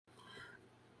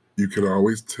You can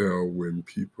always tell when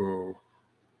people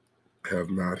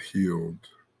have not healed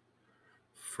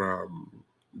from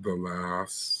the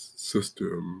last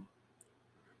system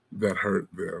that hurt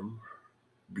them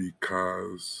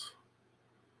because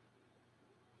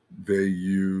they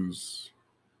use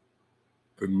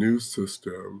the new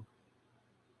system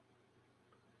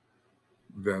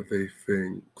that they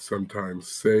think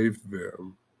sometimes saved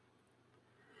them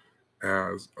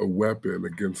as a weapon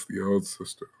against the old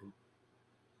system.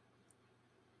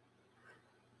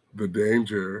 The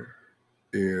danger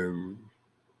in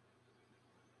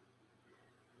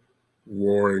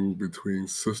warring between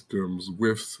systems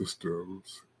with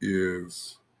systems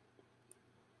is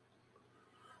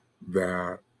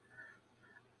that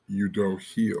you don't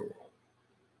heal.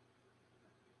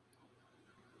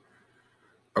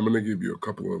 I'm going to give you a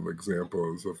couple of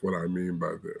examples of what I mean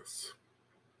by this.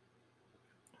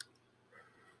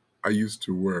 I used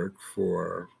to work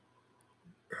for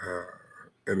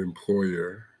an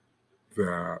employer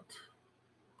that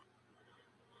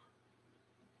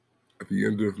at the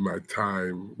end of my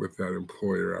time with that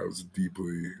employer, I was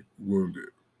deeply wounded.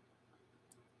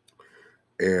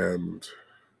 And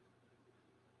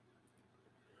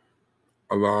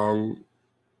along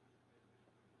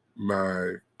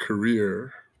my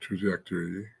career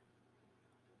trajectory,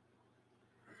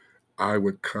 I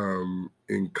would come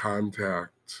in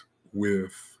contact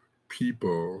with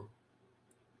people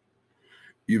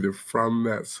either from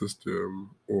that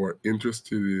system or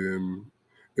interested in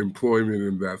employment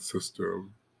in that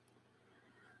system.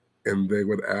 And they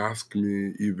would ask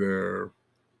me either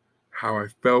how I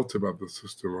felt about the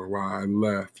system or why I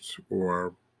left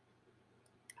or,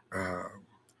 uh,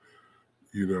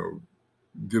 you know,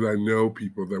 did I know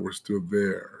people that were still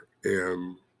there?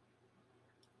 And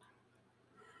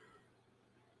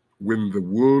when the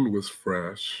wound was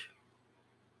fresh,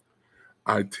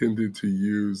 I tended to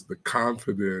use the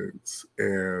confidence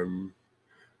and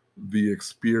the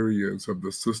experience of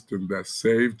the system that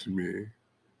saved me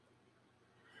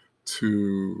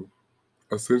to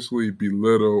essentially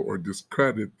belittle or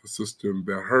discredit the system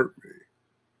that hurt me.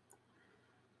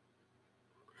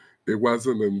 It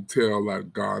wasn't until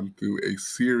I'd gone through a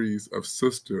series of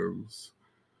systems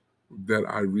that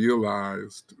I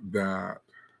realized that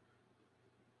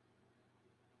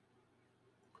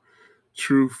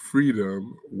true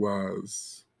freedom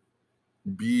was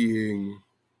being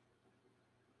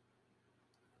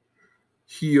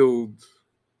healed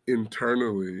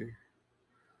internally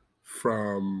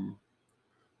from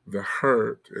the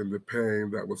hurt and the pain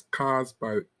that was caused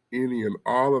by any and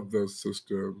all of those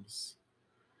systems,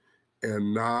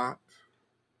 and not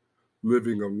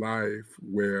living a life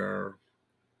where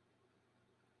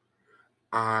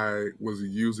I was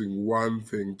using one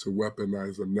thing to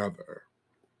weaponize another.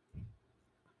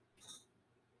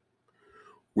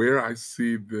 Where I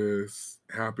see this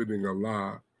happening a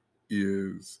lot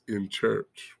is in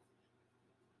church.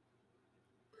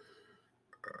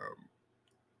 Um,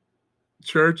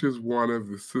 Church is one of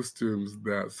the systems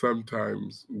that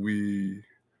sometimes we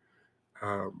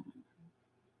um,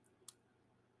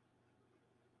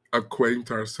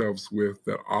 acquaint ourselves with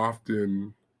that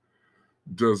often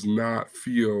does not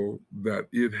feel that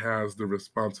it has the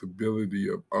responsibility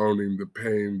of owning the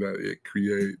pain that it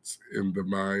creates in the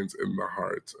minds and the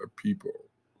hearts of people.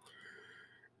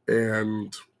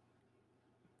 And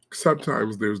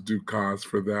sometimes there's due cause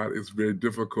for that. It's very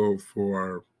difficult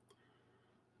for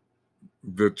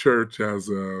the church as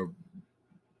a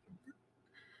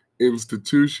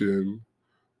institution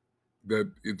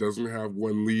that it doesn't have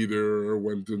one leader or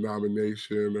one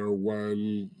denomination or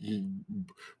one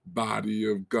body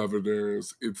of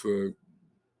governors. It's a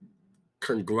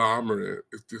conglomerate.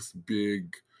 It's this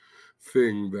big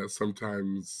thing that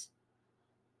sometimes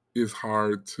is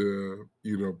hard to,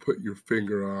 put your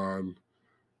finger on,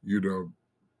 you know,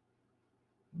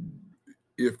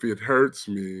 if it hurts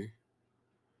me,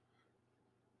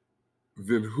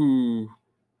 then whose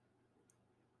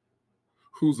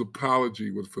apology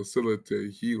would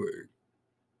facilitate healing?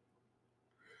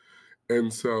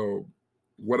 And so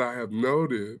what I have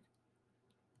noted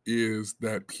is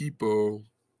that people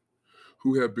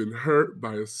who have been hurt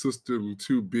by a system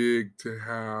too big to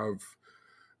have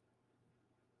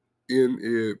in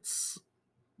its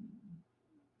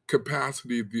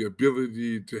capacity the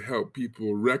ability to help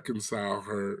people reconcile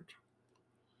hurt,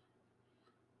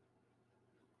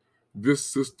 this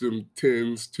system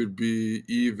tends to be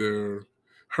either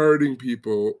hurting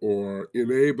people or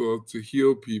unable to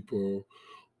heal people,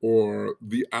 or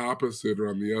the opposite, or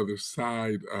on the other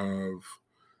side of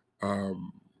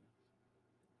um,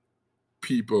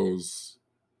 people's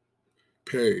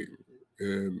pain.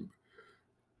 And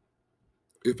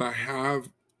if I have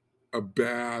a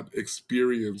bad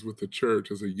experience with the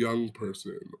church as a young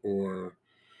person or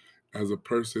as a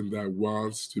person that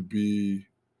wants to be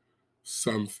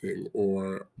something,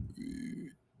 or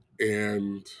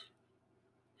and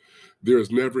there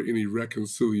is never any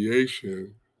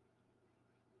reconciliation,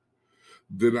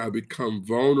 then I become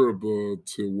vulnerable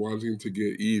to wanting to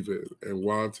get even and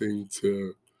wanting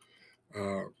to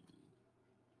uh,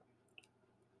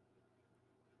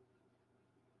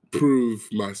 prove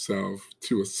myself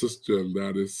to a system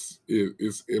that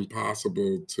is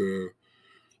impossible to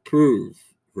prove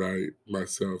right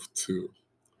myself to.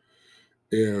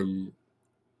 And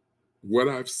what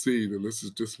I've seen, and this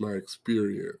is just my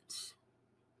experience,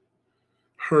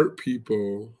 hurt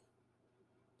people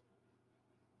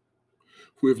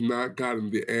who have not gotten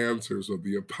the answers or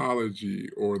the apology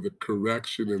or the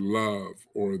correction and love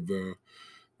or the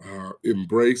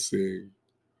embracing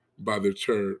by the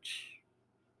church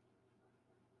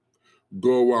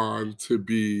go on to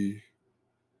be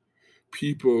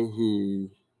people whose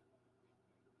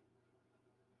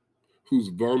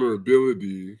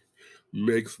vulnerability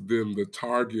makes them the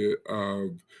target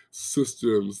of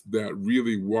systems that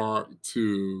really want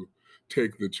to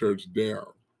take the church down.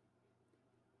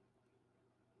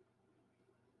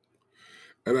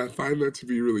 And I find that to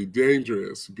be really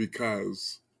dangerous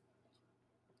because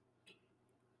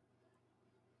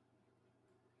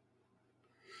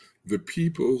the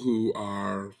people who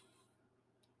are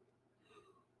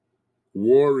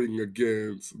warring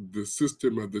against the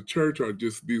system of the church are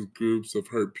just these groups of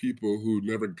hurt people who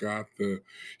never got the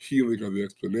healing or the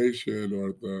explanation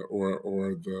or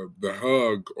the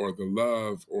hug or the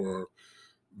love or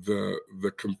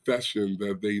the confession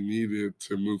that they needed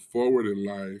to move forward in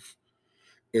life.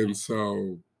 And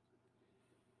so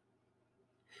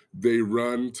they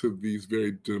run to these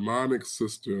very demonic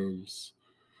systems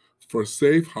for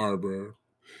safe harbor,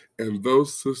 and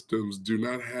those systems do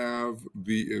not have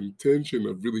the intention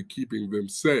of really keeping them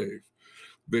safe.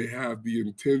 They have the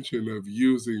intention of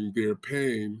using their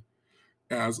pain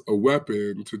as a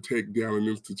weapon to take down an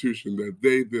institution that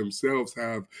they themselves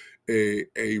have a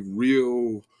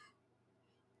real,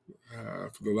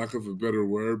 for the lack of a better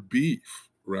word, beef,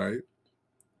 right?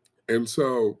 And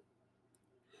so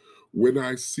when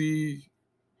I see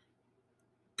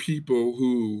people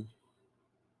who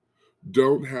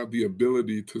don't have the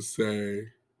ability to say,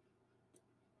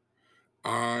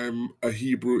 I'm a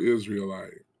Hebrew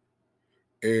Israelite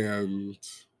and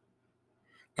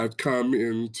I've come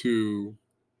into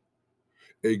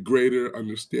a greater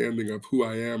understanding of who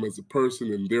I am as a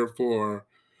person, and therefore,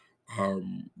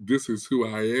 this is who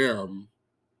I am.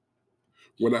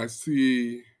 When I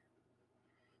see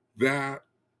that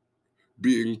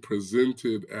being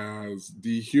presented as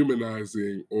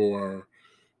dehumanizing or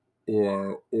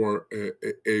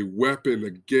a weapon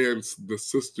against the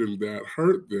system that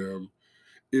hurt them,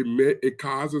 it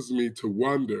causes me to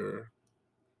wonder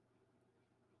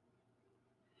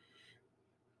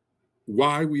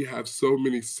why we have so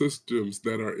many systems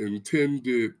that are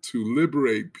intended to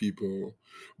liberate people,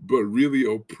 but really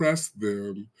oppress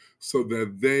them so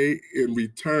that they, in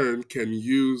return, can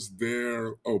use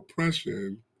their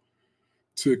oppression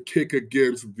to kick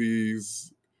against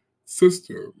these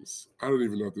systems. I don't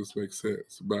even know if this makes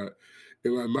sense, but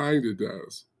in my mind it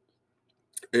does.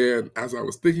 And as I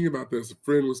was thinking about this, a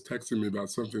friend was texting me about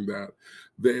something that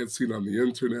they had seen on the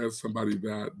internet, somebody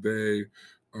that they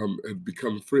had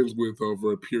become friends with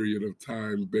over a period of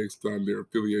time based on their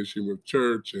affiliation with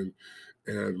church and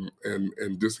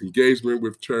disengagement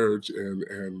with church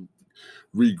and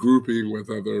regrouping with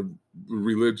other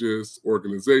religious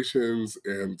organizations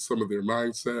and some of their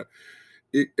mindset.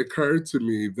 It occurred to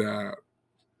me that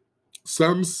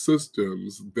some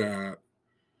systems that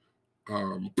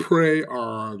prey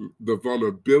on the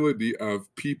vulnerability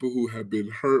of people who have been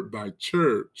hurt by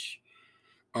church,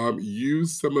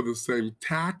 use some of the same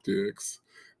tactics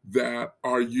that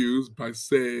are used by,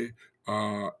 say,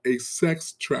 a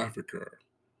sex trafficker.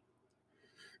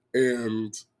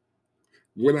 And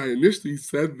when I initially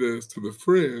said this to the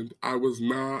friend, I was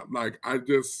not like, I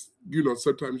just,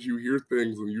 sometimes you hear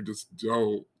things and you just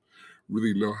don't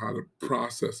really know how to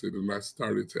process it. And I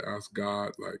started to ask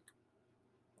God, like,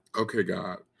 okay,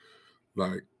 God,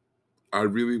 like, I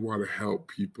really want to help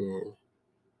people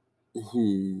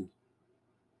who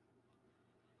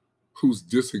whose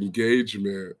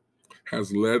disengagement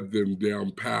has led them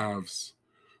down paths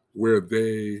where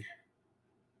they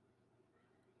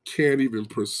can't even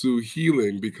pursue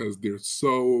healing because they're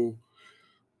so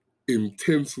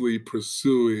intensely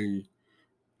pursuing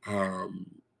um,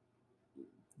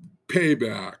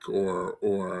 payback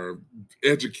or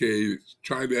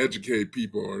trying to educate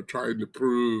people or trying to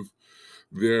prove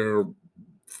their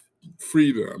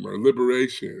freedom or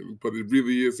liberation, but it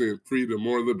really isn't freedom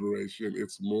or liberation.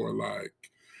 It's more like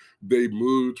they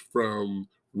moved from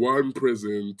one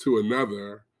prison to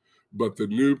another, but the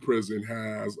new prison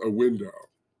has a window,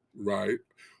 right?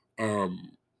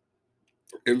 Um,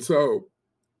 and so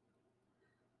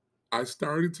I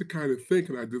started to kind of think,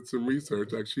 and I did some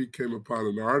research. Actually, came upon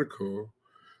an article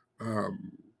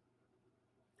um,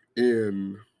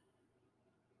 in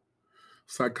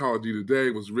Psychology Today.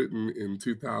 Was written in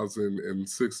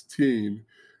 2016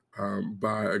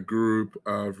 by a group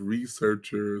of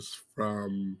researchers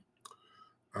from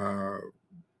uh,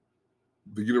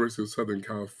 the University of Southern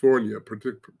California,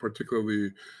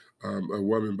 particularly a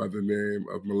woman by the name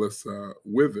of Melissa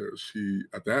Withers. She,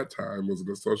 at that time, was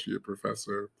an associate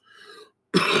professor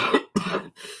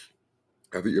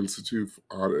at the Institute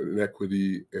on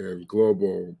Inequity and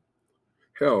Global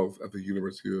Health at the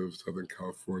University of Southern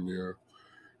California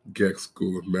Gex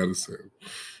School of Medicine.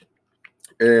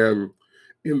 And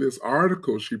in this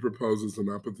article, she proposes, and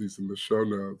I'll put these in the show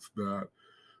notes, that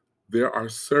there are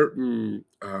certain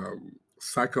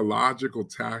psychological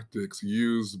tactics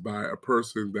used by a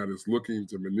person that is looking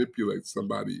to manipulate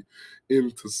somebody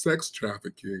into sex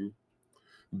trafficking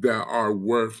that are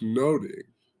worth noting.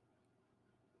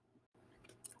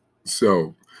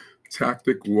 So,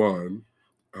 tactic one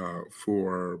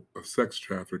for a sex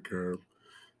trafficker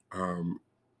um,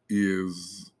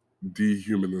 is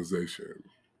dehumanization.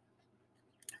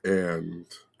 And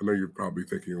I know you're probably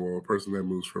thinking, well, a person that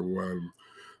moves from one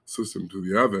system to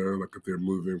the other, like if they're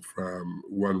moving from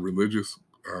one religious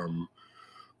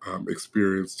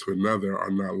experience to another, are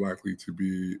not likely to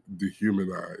be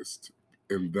dehumanized.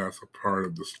 And that's a part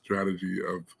of the strategy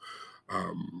of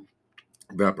um,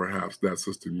 that perhaps that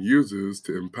system uses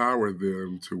to empower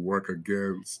them to work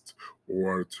against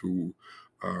or to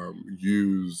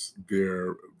use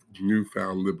their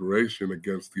newfound liberation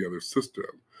against the other system.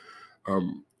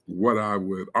 What I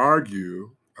would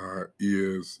argue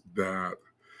is that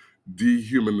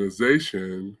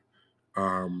dehumanization,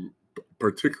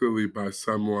 particularly by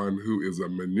someone who is a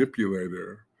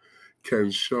manipulator,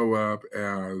 can show up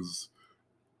as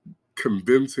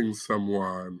convincing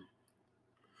someone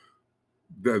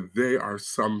that they are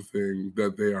something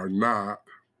that they are not,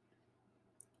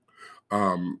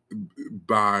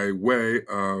 by way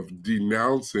of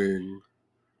denouncing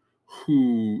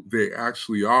who they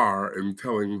actually are and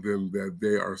telling them that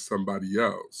they are somebody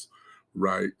else,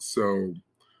 right? So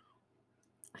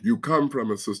you come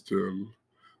from a system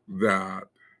that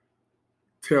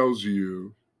tells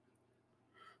you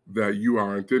that you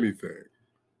aren't anything,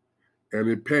 and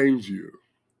it pains you.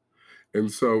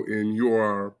 And so, in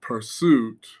your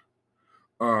pursuit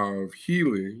of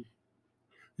healing,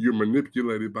 you're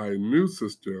manipulated by a new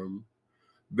system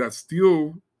that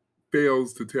still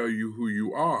fails to tell you who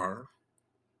you are,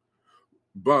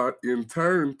 but in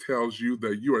turn tells you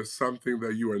that you are something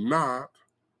that you are not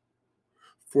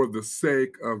for the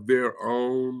sake of their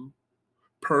own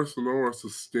personal or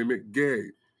systemic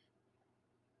gain.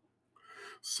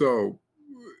 So,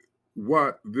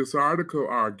 what this article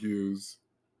argues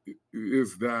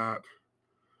is that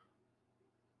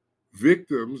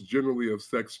victims, generally of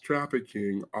sex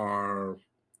trafficking, are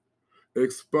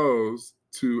exposed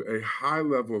to a high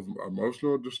level of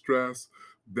emotional distress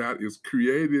that is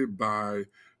created by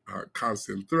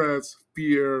constant threats,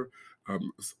 fear,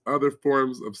 other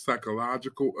forms of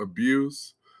psychological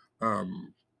abuse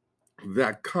um,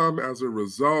 that come as a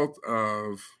result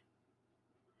of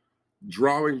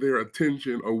drawing their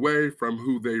attention away from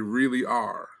who they really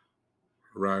are,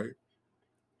 right?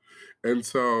 And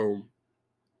so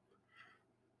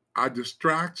I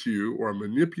distract you or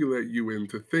manipulate you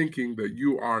into thinking that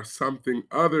you are something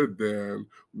other than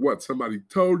what somebody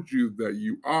told you that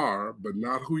you are, but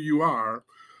not who you are,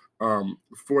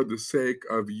 for the sake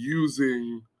of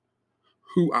using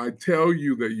who I tell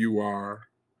you that you are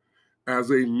as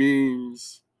a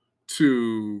means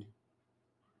to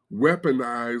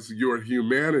weaponize your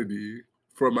humanity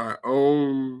for my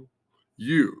own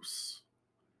use.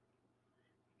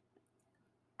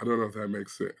 I don't know if that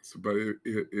makes sense, but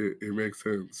it makes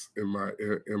sense in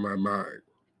my mind.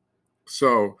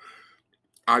 So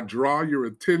I draw your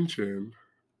attention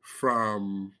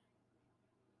from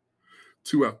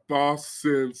to a false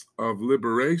sense of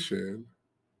liberation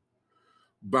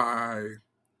by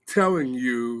telling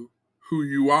you who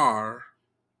you are,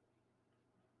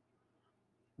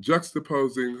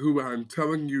 juxtaposing who I'm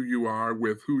telling you you are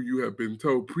with who you have been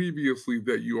told previously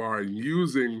that you are, and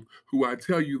using who I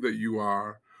tell you that you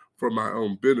are for my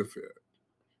own benefit.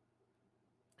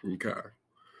 Okay.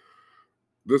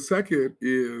 The second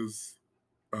is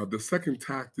the second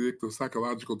tactic, the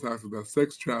psychological tactic that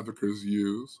sex traffickers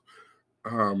use,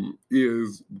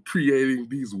 is creating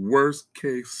these worst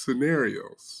case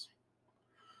scenarios.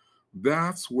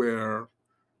 That's where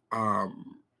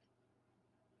um,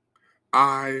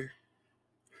 I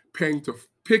paint a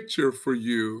picture for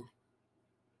you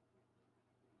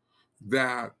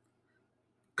that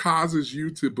causes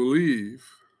you to believe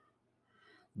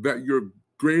that your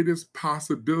greatest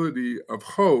possibility of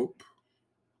hope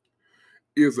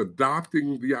is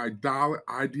adopting the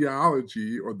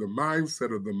ideology or the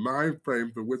mindset or the mind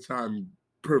frame for which I'm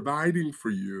providing for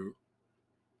you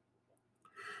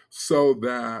so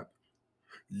that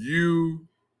you,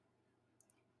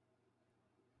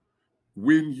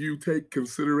 when you take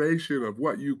consideration of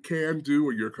what you can do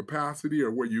or your capacity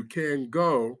or where you can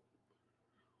go,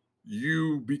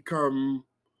 you become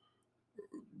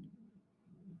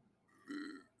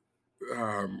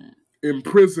um,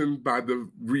 imprisoned by the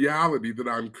reality that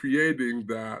I'm creating,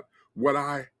 that what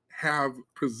I have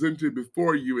presented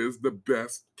before you is the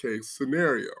best case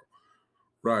scenario,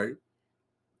 right?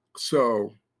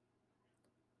 So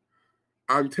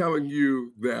I'm telling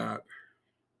you that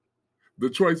the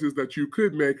choices that you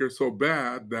could make are so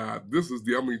bad that this is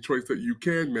the only choice that you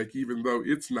can make, even though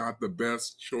it's not the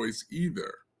best choice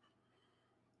either.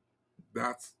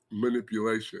 That's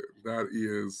manipulation. That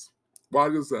is, why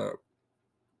does a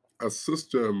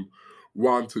system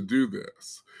want to do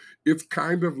this? It's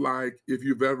kind of like if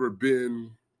you've ever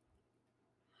been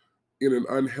in an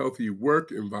unhealthy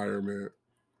work environment,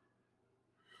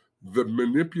 the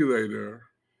manipulator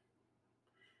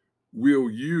will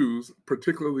use,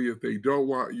 particularly if they don't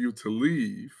want you to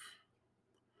leave,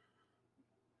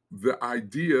 the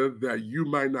idea that you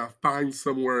might not find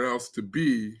somewhere else to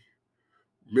be.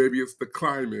 Maybe it's the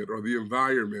climate or the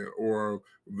environment or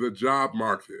the job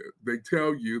market. They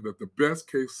tell you that the best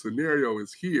case scenario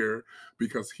is here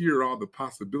because here are all the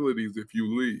possibilities if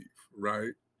you leave,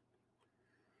 right?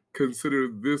 Consider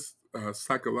this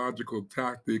psychological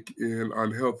tactic in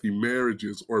unhealthy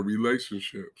marriages or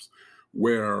relationships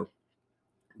where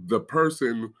the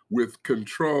person with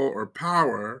control or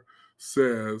power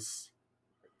says,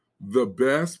 the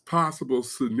best possible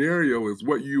scenario is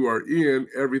what you are in,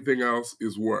 everything else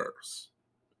is worse.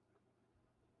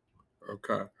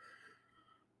 Okay.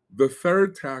 The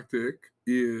third tactic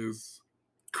is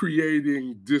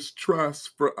creating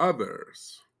distrust for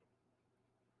others.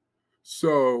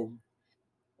 So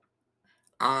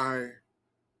I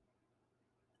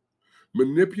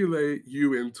manipulate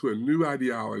you into a new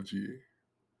ideology.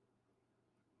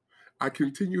 I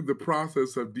continue the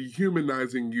process of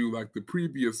dehumanizing you like the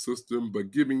previous system,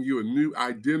 but giving you a new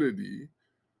identity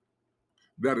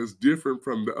that is different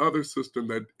from the other system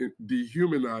that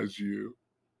dehumanized you.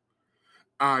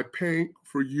 I paint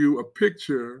for you a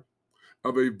picture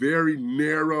of a very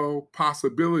narrow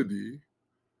possibility.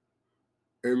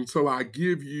 And so I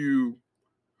give you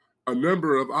a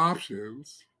number of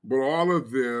options, but all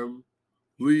of them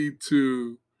lead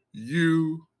to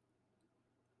you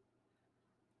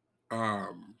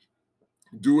um,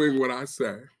 doing what I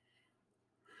say.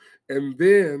 And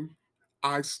then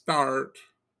I start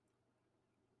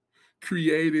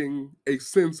creating a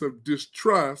sense of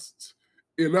distrust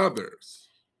in others.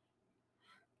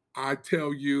 I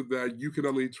tell you that you can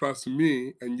only trust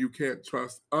me and you can't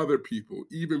trust other people,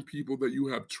 even people that you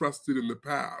have trusted in the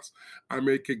past. I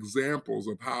make examples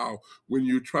of how when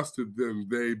you trusted them,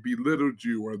 they belittled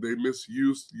you or they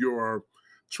misused your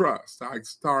trust. I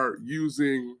start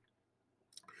using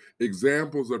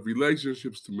examples of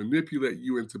relationships to manipulate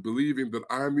you into believing that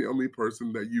I'm the only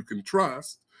person that you can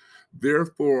trust.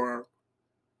 Therefore,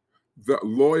 the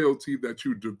loyalty that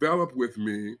you develop with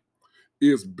me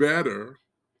is better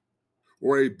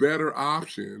or a better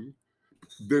option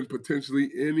than potentially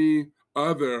any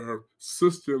other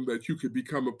system that you could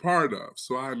become a part of.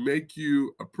 So I make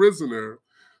you a prisoner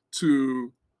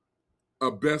to a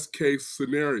best case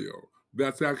scenario.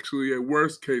 That's actually a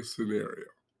worst case scenario.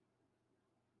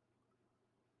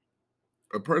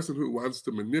 A person who wants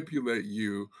to manipulate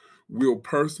you will,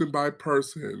 person by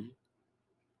person,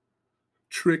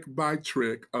 trick by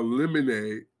trick,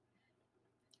 eliminate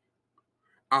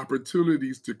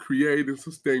opportunities to create and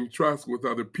sustain trust with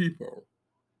other people.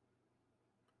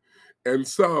 And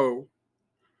so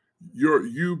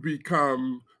you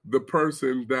become the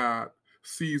person that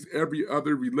sees every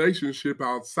other relationship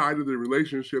outside of the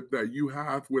relationship that you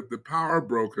have with the power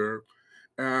broker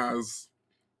as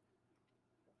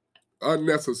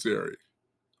unnecessary.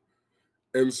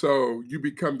 And so you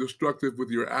become destructive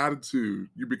with your attitude,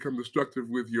 you become destructive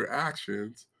with your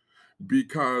actions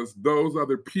because those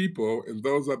other people and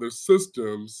those other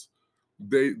systems,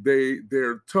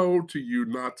 they're told to you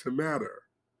not to matter.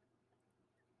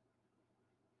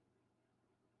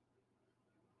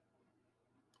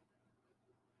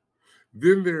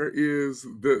 Then there is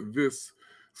this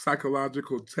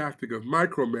psychological tactic of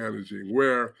micromanaging,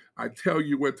 where I tell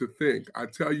you what to think, I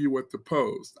tell you what to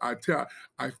post, I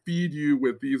feed you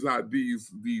with these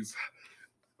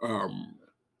um,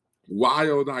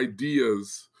 wild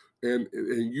ideas, and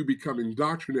you become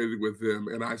indoctrinated with them,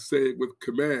 and I say it with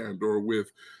command or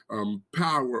with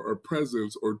power or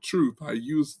presence or truth. I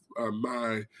use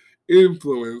my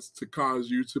influence to cause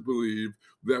you to believe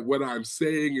that what I'm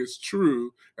saying is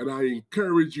true, and I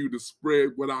encourage you to spread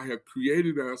what I have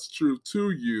created as truth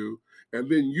to you, and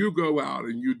then you go out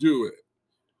and you do it.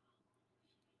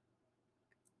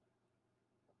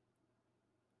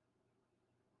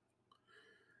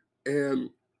 And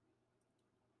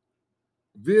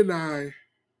then I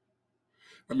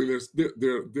mean,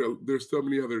 there's so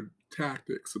many other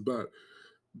tactics, but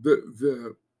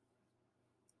the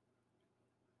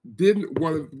didn't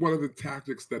one of the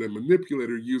tactics that a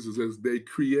manipulator uses is they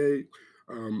create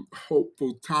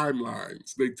hopeful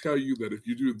timelines. They tell you that if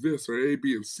you do this or A,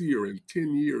 B, and C, or in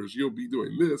 10 years you'll be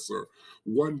doing this, or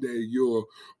one day you'll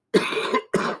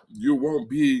you won't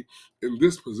be in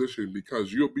this position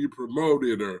because you'll be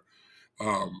promoted, or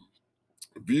um,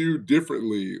 viewed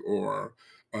differently, or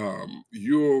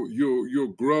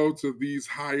you'll grow to these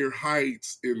higher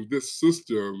heights in this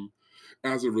system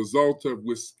as a result of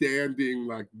withstanding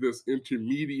like this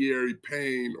intermediary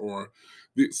pain, or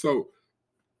so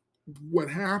what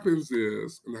happens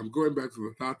is, and I'm going back to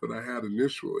the thought that I had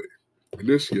initially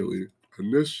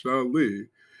initially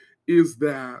is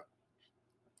that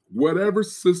whatever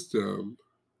system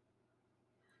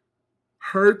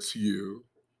hurts you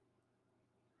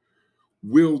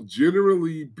will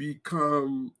generally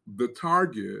become the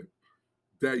target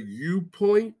that you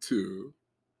point to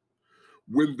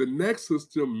when the next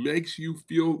system makes you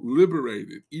feel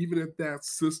liberated, even if that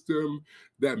system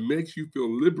that makes you feel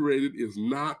liberated is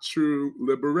not true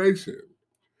liberation.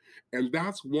 And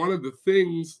that's one of the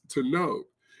things to note.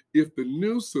 If the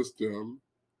new system,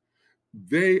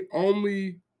 they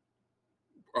only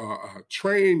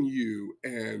train you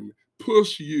and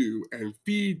push you and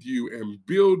feed you and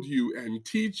build you and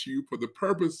teach you for the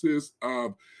purposes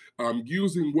of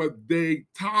using what they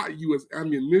taught you as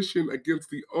ammunition against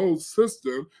the old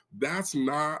system, that's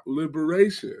not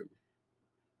liberation.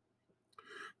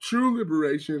 True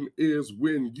liberation is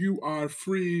when you are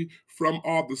free from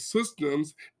all the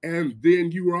systems, and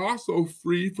then you are also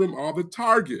free from all the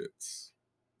targets.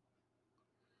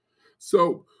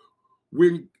 So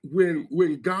when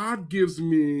God gives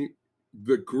me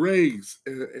the grace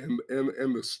and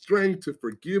the strength to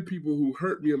forgive people who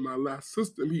hurt me in my last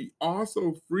system, he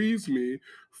also frees me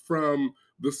from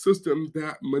the system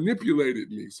that manipulated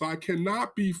me. So I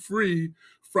cannot be free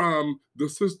from the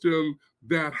system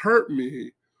that hurt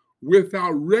me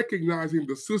without recognizing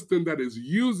the system that is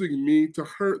using me to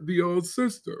hurt the old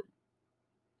system.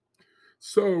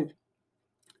 So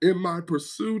in my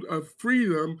pursuit of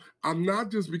freedom, I'm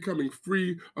not just becoming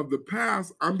free of the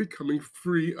past, I'm becoming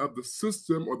free of the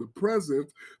system or the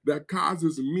present that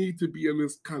causes me to be in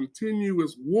this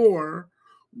continuous war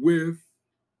with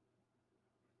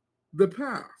the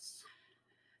past.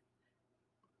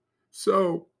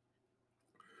 So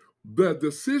the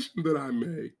decision that I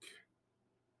make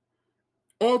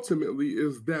ultimately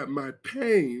is that my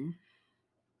pain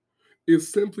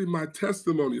is simply my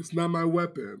testimony, it's not my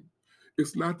weapon.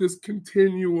 It's not this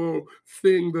continual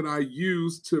thing that I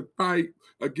use to fight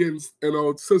against an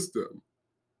old system.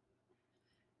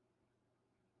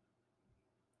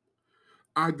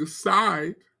 I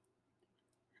decide,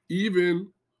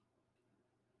 even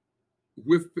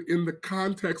within the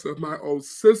context of my old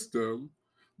system,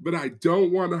 but I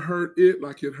don't want to hurt it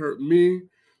like it hurt me.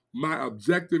 My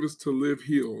objective is to live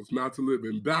healed, not to live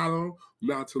in battle,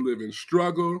 not to live in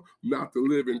struggle, not to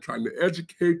live in trying to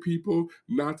educate people,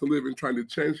 not to live in trying to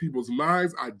change people's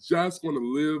minds. I just want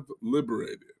to live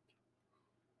liberated.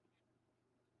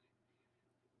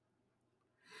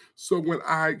 So when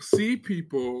I see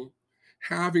people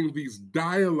having these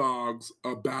dialogues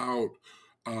about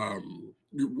um,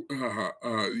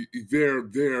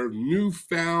 their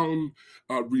newfound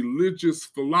religious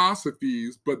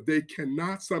philosophies, but they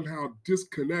cannot somehow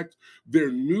disconnect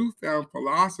their newfound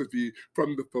philosophy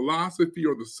from the philosophy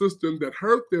or the system that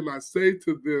hurt them, I say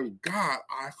to them, God,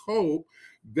 I hope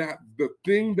that the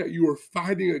thing that you are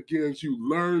fighting against, you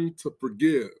learn to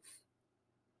forgive.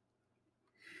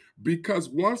 Because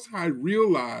once I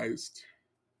realized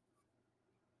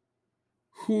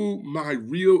who my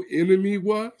real enemy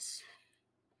was,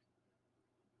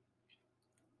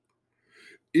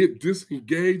 it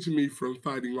disengaged me from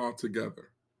fighting altogether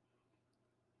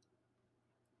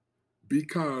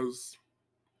because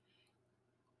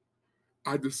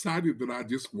I decided that I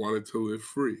just wanted to live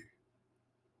free.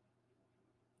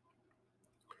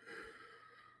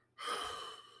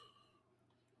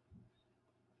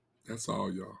 That's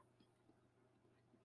all, y'all.